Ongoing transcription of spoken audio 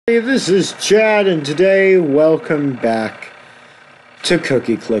Hey, this is Chad, and today, welcome back to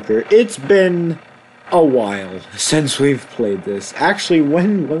Cookie Clicker. It's been a while since we've played this. Actually,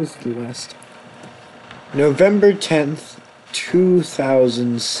 when was the last? November 10th,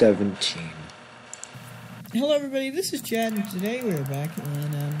 2017. Hello everybody, this is Chad, and today we're back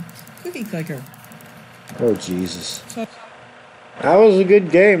on Cookie Clicker. Oh, Jesus. That was a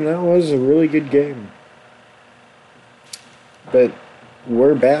good game. That was a really good game. But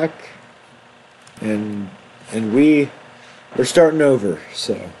we're back, and we're starting over,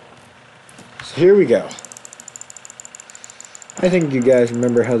 so here we go. I think you guys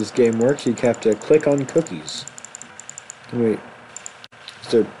remember how this game works. You have to click on cookies. Wait,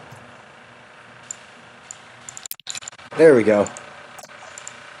 there we go.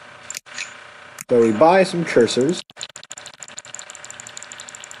 So we buy some cursors.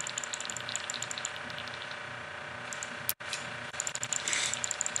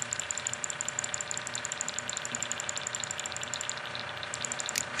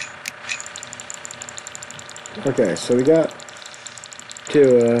 Okay, so we got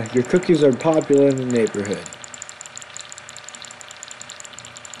to, your cookies are popular in the neighborhood.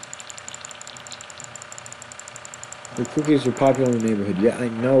 Your cookies are popular in the neighborhood. Yeah, I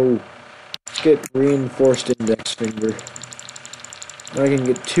know. Get reinforced index finger. Now I can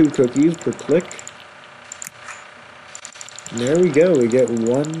get 2 cookies per click. And there we go. We get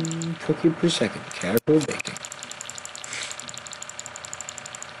 1 cookie per second. Casual baking.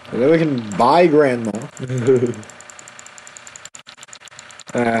 And then we can buy grandma. We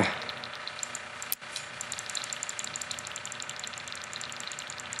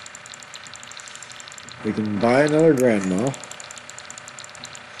can buy another grandma.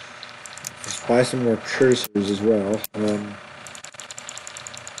 Let's buy some more cursors as well.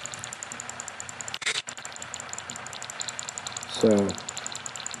 So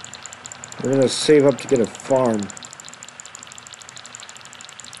we're gonna save up to get a farm.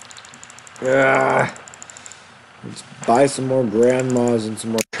 Let's buy some more grandmas and some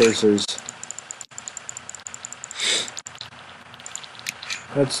more cursors.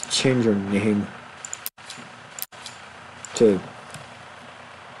 Let's change our name to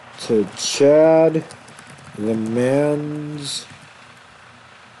Chad the Man's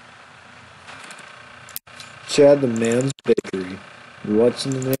Bakery. What's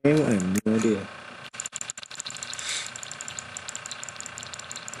in the name? I have no idea.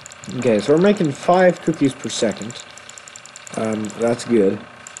 Okay, so we're making 5 cookies per second. That's good.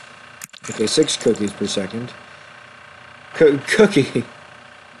 Okay, 6 cookies per second. Cookie.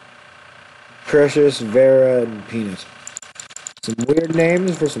 Precious, Vera, and Peanut. Some weird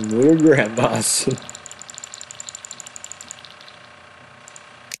names for some weird grandmas.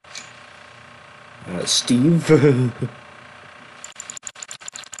 Steve.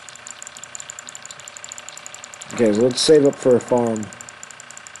 Okay, so let's save up for a farm.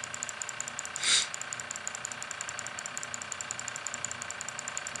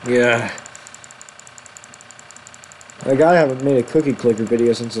 Yeah. Like, I haven't made a cookie clicker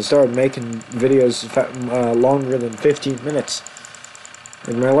video since I started making videos longer than 15 minutes.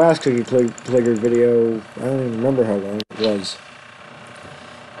 In my last cookie clicker video, I don't even remember how long it was.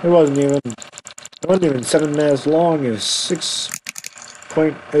 It wasn't even 7 minutes long. It was 6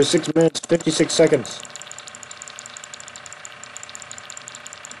 minutes 56 seconds.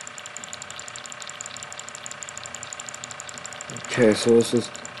 Okay, so let's just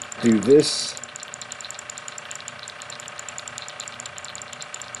do this.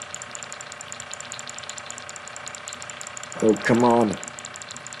 Oh, come on.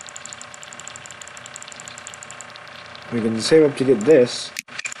 We can save up to get this.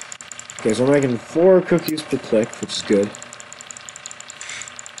 Okay, so we're making 4 cookies per click, which is good.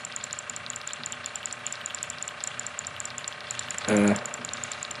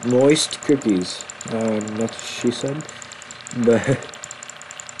 Moist cookies. That's what she said. But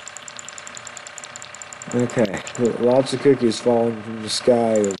okay, lots of cookies falling from the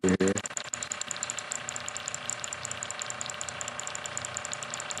sky over here.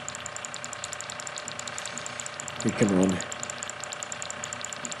 We can run.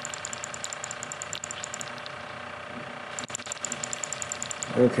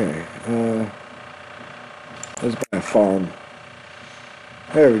 Okay, let's buy a farm.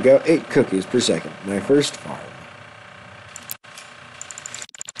 There we go, 8 cookies per second. My first farm.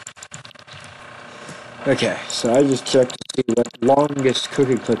 Okay, so I just checked to see what longest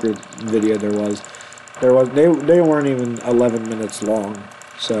cookie clicker video there was. They weren't even 11 minutes long,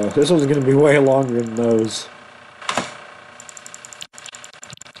 so this one's gonna be way longer than those.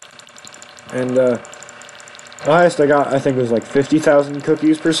 And The highest I got, I think, was like 50,000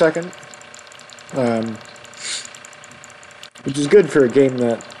 cookies per second. Which is good for a game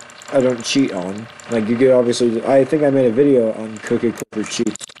that I don't cheat on. Like, you could obviously... I think I made a video on cookie clicker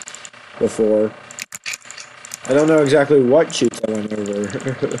cheats before. I don't know exactly what cheats I went over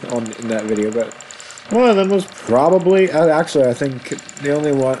in that video, but one of them was probably... Actually, I think the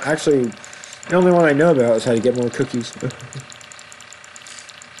only one... Actually, the only one I know about is how to get more cookies.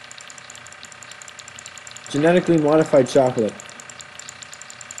 Genetically modified chocolate.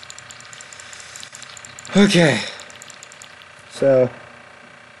 Okay. So,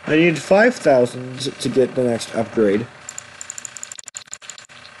 I need 5,000 to get the next upgrade.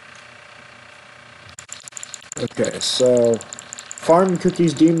 Okay, so... Farm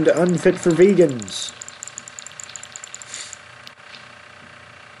cookies deemed unfit for vegans.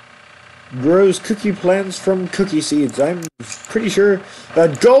 Grows cookie plants from cookie seeds. I'm pretty sure... A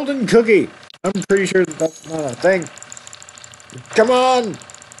golden cookie! I'm pretty sure that's not a thing. Come on!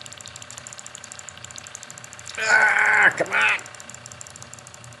 Ah, come on!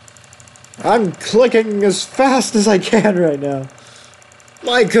 I'm clicking as fast as I can right now.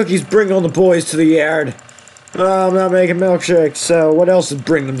 My cookies bring all the boys to the yard. Oh, I'm not making milkshakes, so what else would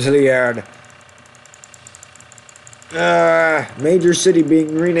bring them to the yard? Major city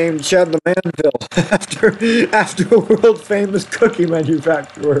being renamed ChadTheManville after a world-famous cookie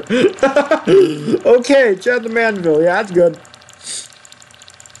manufacturer. Okay, ChadTheManville, yeah, that's good.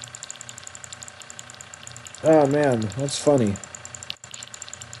 Oh man, that's funny.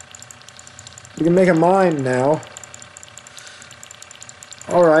 You can make a mine now.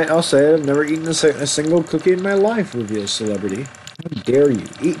 Alright, I'll say it. I've never eaten a single cookie in my life, reveals celebrity. How dare you?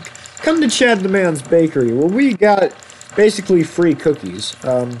 Come to Chad the Man's Bakery, where we got basically free cookies.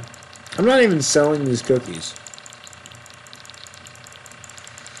 I'm not even selling these cookies.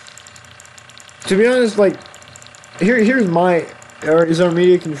 To be honest, like, here's my... Is our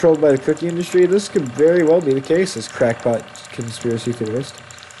media controlled by the cookie industry? This could very well be the case, as crackpot conspiracy theorist.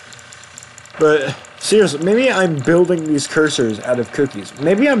 But, seriously, maybe I'm building these cursors out of cookies.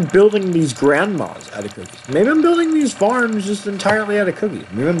 Maybe I'm building these grandmas out of cookies. Maybe I'm building these farms just entirely out of cookies.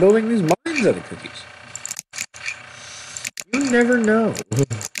 Maybe I'm building these mines out of cookies. You never know.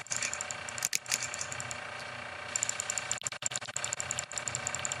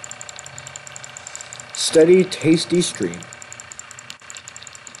 Steady, tasty stream.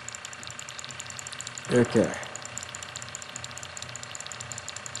 Okay.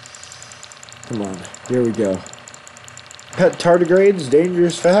 Come on, here we go. Pet tardigrades,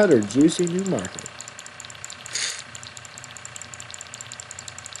 dangerous fat, or juicy new market?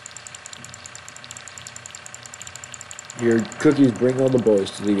 Your cookies bring all the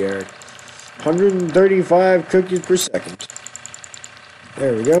boys to the yard. 135 cookies per second.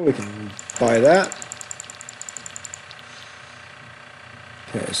 There we go, we can buy that.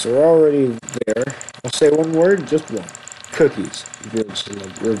 Okay, so we're already there. I'll say one word, just one. Cookies,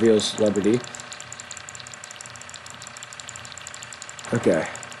 reveals celebrity. Okay.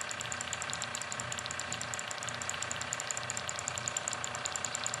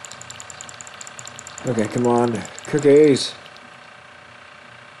 Okay, come on. Cookies.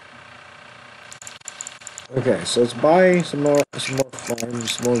 Okay, so let's buy some more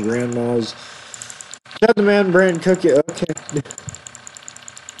farms, some more grandmas. Chad the Man brand cookie. Okay.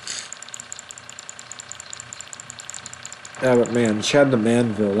 Yeah, but man, Chad the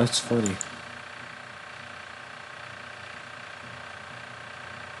Manville, that's funny.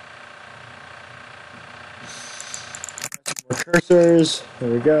 More cursors. There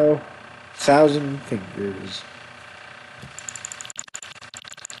we go. 1,000 fingers.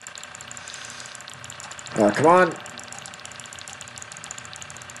 Oh, come on.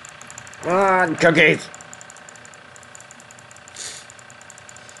 Come on, cookies.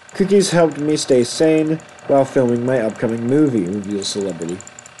 Cookies helped me stay sane while filming my upcoming movie, reveals celebrity.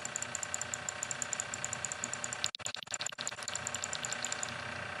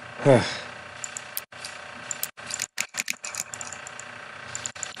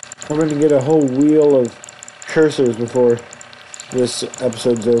 I'm gonna get a whole wheel of cursors before this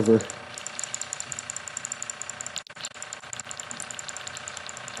episode's over.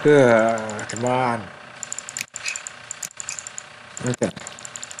 Come on. Okay.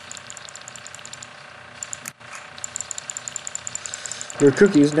 Your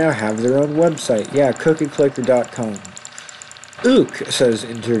cookies now have their own website. Yeah, cookieclicker.com. Ook, says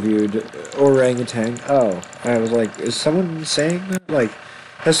interviewed orangutan. Oh, I was like, is someone saying that? Like,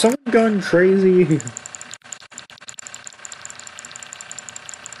 has someone gone crazy?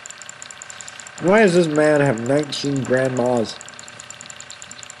 Why does this man have 19 grandmas?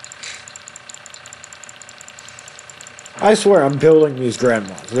 I swear I'm building these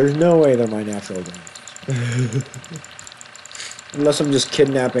grandmas. There's no way they're my natural grandmas. Unless I'm just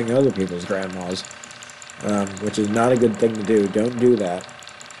kidnapping other people's grandmas. Which is not a good thing to do. Don't do that.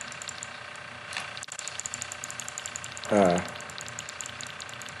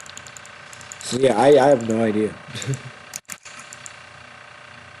 So yeah, I have no idea.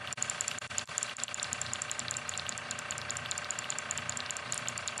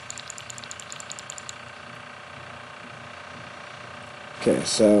 Okay,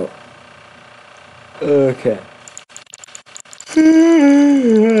 so... Okay.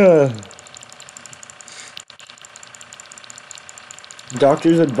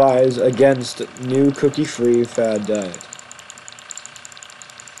 Doctors advise against new cookie-free fad diet.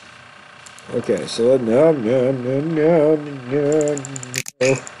 Okay, so no.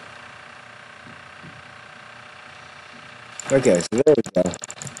 Okay, so there we go.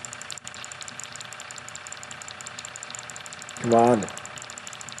 Come on.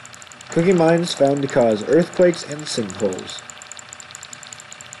 Cookie mines found to cause earthquakes and sinkholes.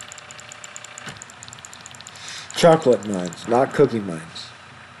 Chocolate mines, not cookie mines.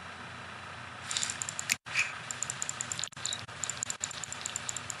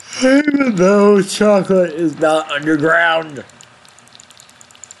 Even though chocolate is not underground.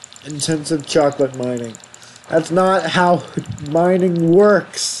 Intensive chocolate mining. That's not how mining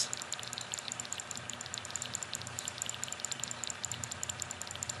works.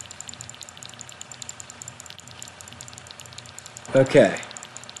 Okay.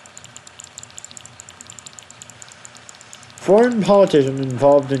 Foreign politician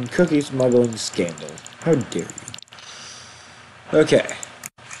involved in cookie smuggling scandal. How dare you? Okay.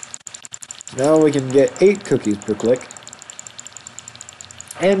 Now we can get 8 cookies per click.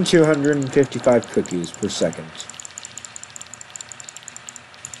 And 255 cookies per second.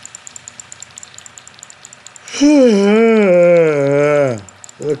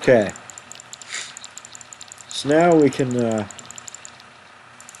 Okay. So now we can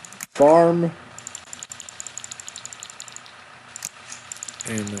farm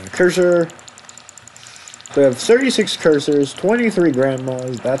and cursor. So we have 36 cursors, 23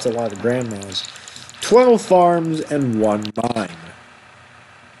 grandmas, that's a lot of grandmas, 12 farms, and 1 mine.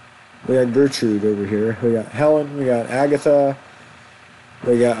 We got Gertrude over here, we got Helen, we got Agatha,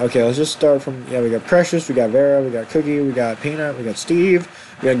 we got, okay, let's just start from, yeah, we got Precious, we got Vera, we got Cookie, we got Peanut, we got Steve,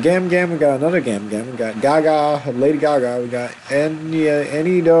 we got Gam Gam, we got another Gam Gam, we got Gaga, Lady Gaga, we got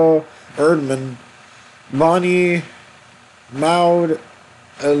Enido, Erdman, Bonnie, Maud,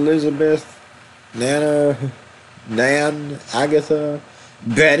 Elizabeth, Nana, Nan, Agatha,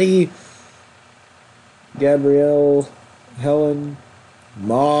 Betty, Gabrielle, Helen,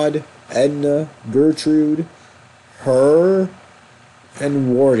 Maud, Edna, Gertrude, her,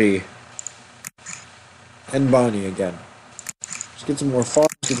 and Wardy. And Bonnie again. Let's get some more farms,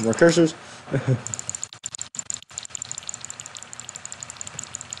 get some more cursors.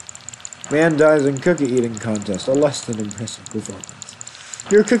 Man dies in cookie eating contest. A less than impressive performance.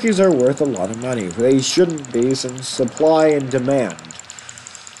 Your cookies are worth a lot of money. They shouldn't be, since supply and demand.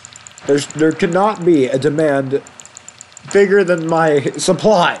 There cannot be a demand bigger than my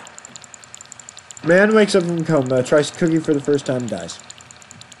supply. Man wakes up from coma, tries cookie for the first time, dies.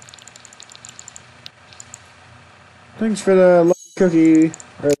 Thanks for the lucky cookie,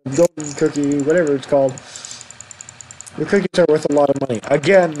 or golden cookie, whatever it's called. Your cookies are worth a lot of money.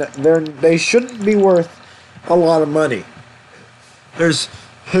 Again, they shouldn't be worth a lot of money. There's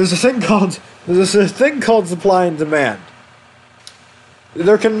a thing called supply and demand.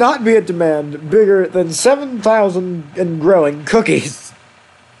 There cannot be a demand bigger than 7,000 and growing cookies.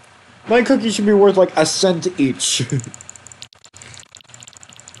 My cookies should be worth like a cent each.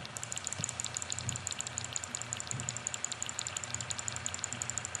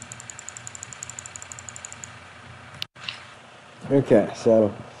 Okay,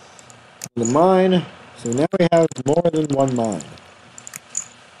 so the mine. So now we have more than 1 mine.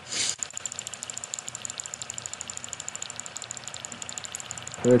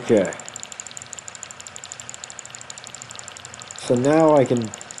 Okay. So now I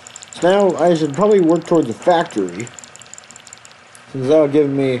should probably work towards a factory, since that'll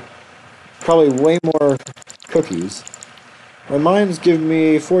give me probably way more cookies. My mines give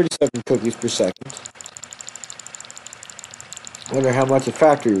me 47 cookies per second. I wonder how much a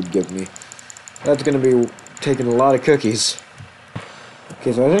factory would give me. That's going to be taking a lot of cookies.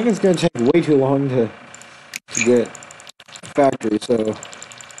 Okay, so I think it's going to take way too long to get a factory, so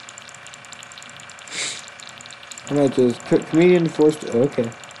I might just comedian forced. Okay.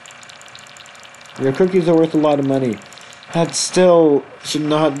 Your cookies are worth a lot of money. That still should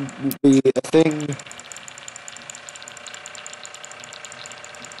not be a thing.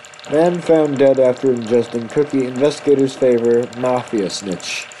 Man found dead after ingesting cookie. Investigators favor mafia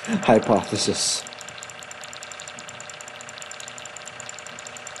snitch hypothesis.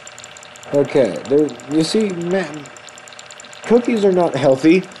 Okay, you see, man, cookies are not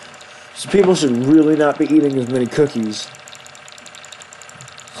healthy, so people should really not be eating as many cookies.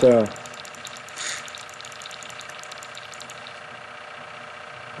 So,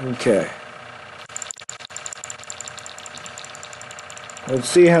 okay. Let's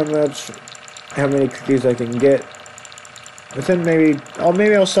see how many cookies I can get within maybe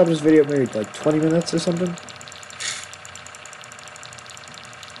I'll stop this video at maybe like 20 minutes or something.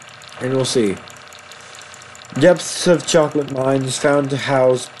 And we'll see. Depths of chocolate mines found to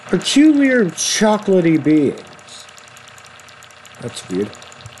house peculiar chocolatey beings. That's weird.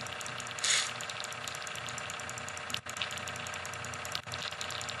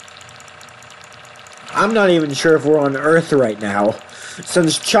 I'm not even sure if we're on Earth right now.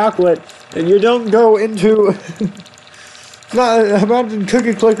 Since chocolate, and you don't go into... It's not about the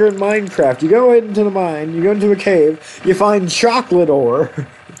cookie clicker in Minecraft. You go into the mine, you go into a cave, you find chocolate ore.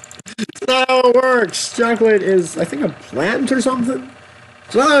 That's not how it works. Chocolate is, I think, a plant or something.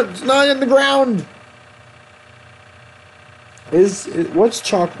 It's not in the ground. What's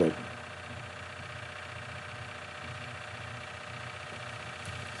chocolate?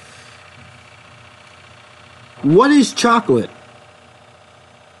 What is chocolate?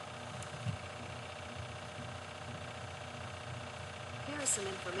 Here is some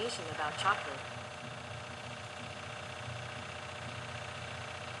information about chocolate.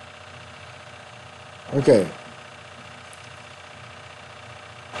 Okay.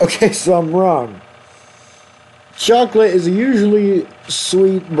 Okay, so I'm wrong. Chocolate is a usually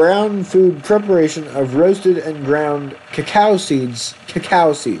sweet brown food preparation of roasted and ground cacao seeds.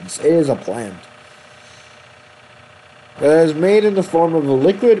 Cacao seeds. It is a plant. It is made in the form of a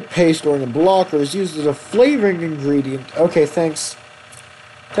liquid, paste, or in a block, or is used as a flavoring ingredient. Okay, thanks.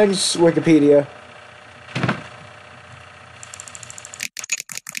 Thanks, Wikipedia.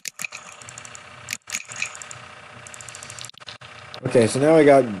 Okay, so now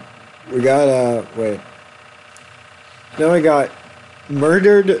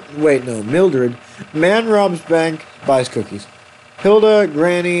Mildred. Man robs bank, buys cookies. Hilda,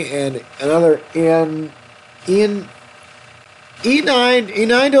 Granny, and another Enida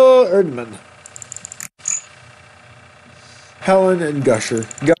Erdman. Helen and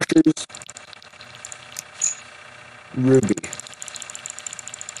Gusher's Ruby.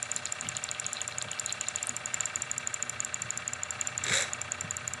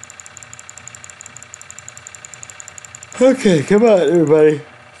 Okay, come on, everybody.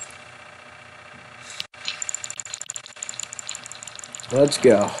 Let's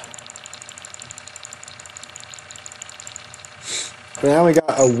go. So now we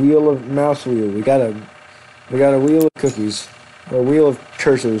got a mouse wheel. We got a wheel of cookies. Or a wheel of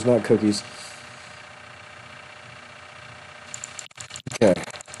cursors, not cookies. Okay.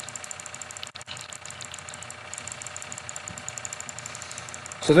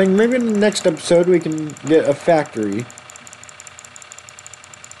 So I think maybe in the next episode we can get a factory.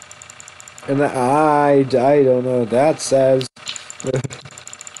 And I don't know what that says.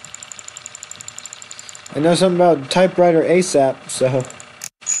 I know something about typewriter ASAP, so...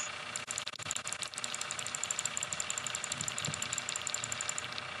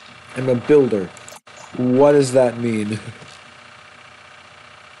 I'm a builder. What does that mean?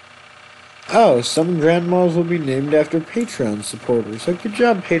 Oh, some grandmas will be named after Patreon supporters. So good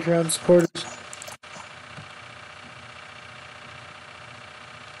job, Patreon supporters.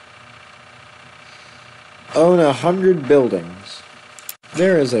 Own 100 buildings.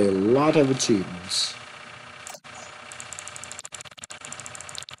 There is a lot of achievements.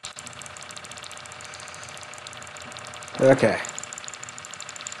 Okay.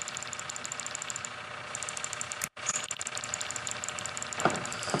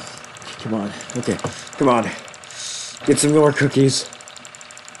 Come on. Okay. Come on. Get some more cookies.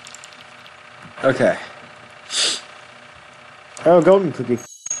 Okay. Oh, golden cookie.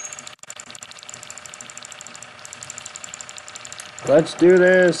 Let's do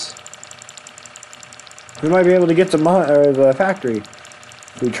this. We might be able to get the factory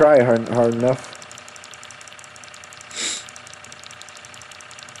if we try hard enough.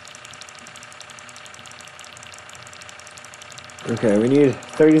 Okay, we need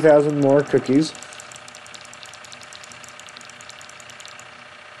 30,000 more cookies.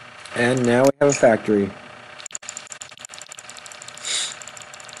 And now we have a factory.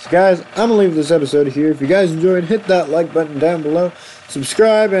 So guys, I'm gonna leave this episode here. If you guys enjoyed, hit that like button down below.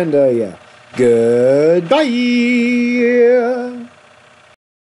 Subscribe and yeah. Goodbye!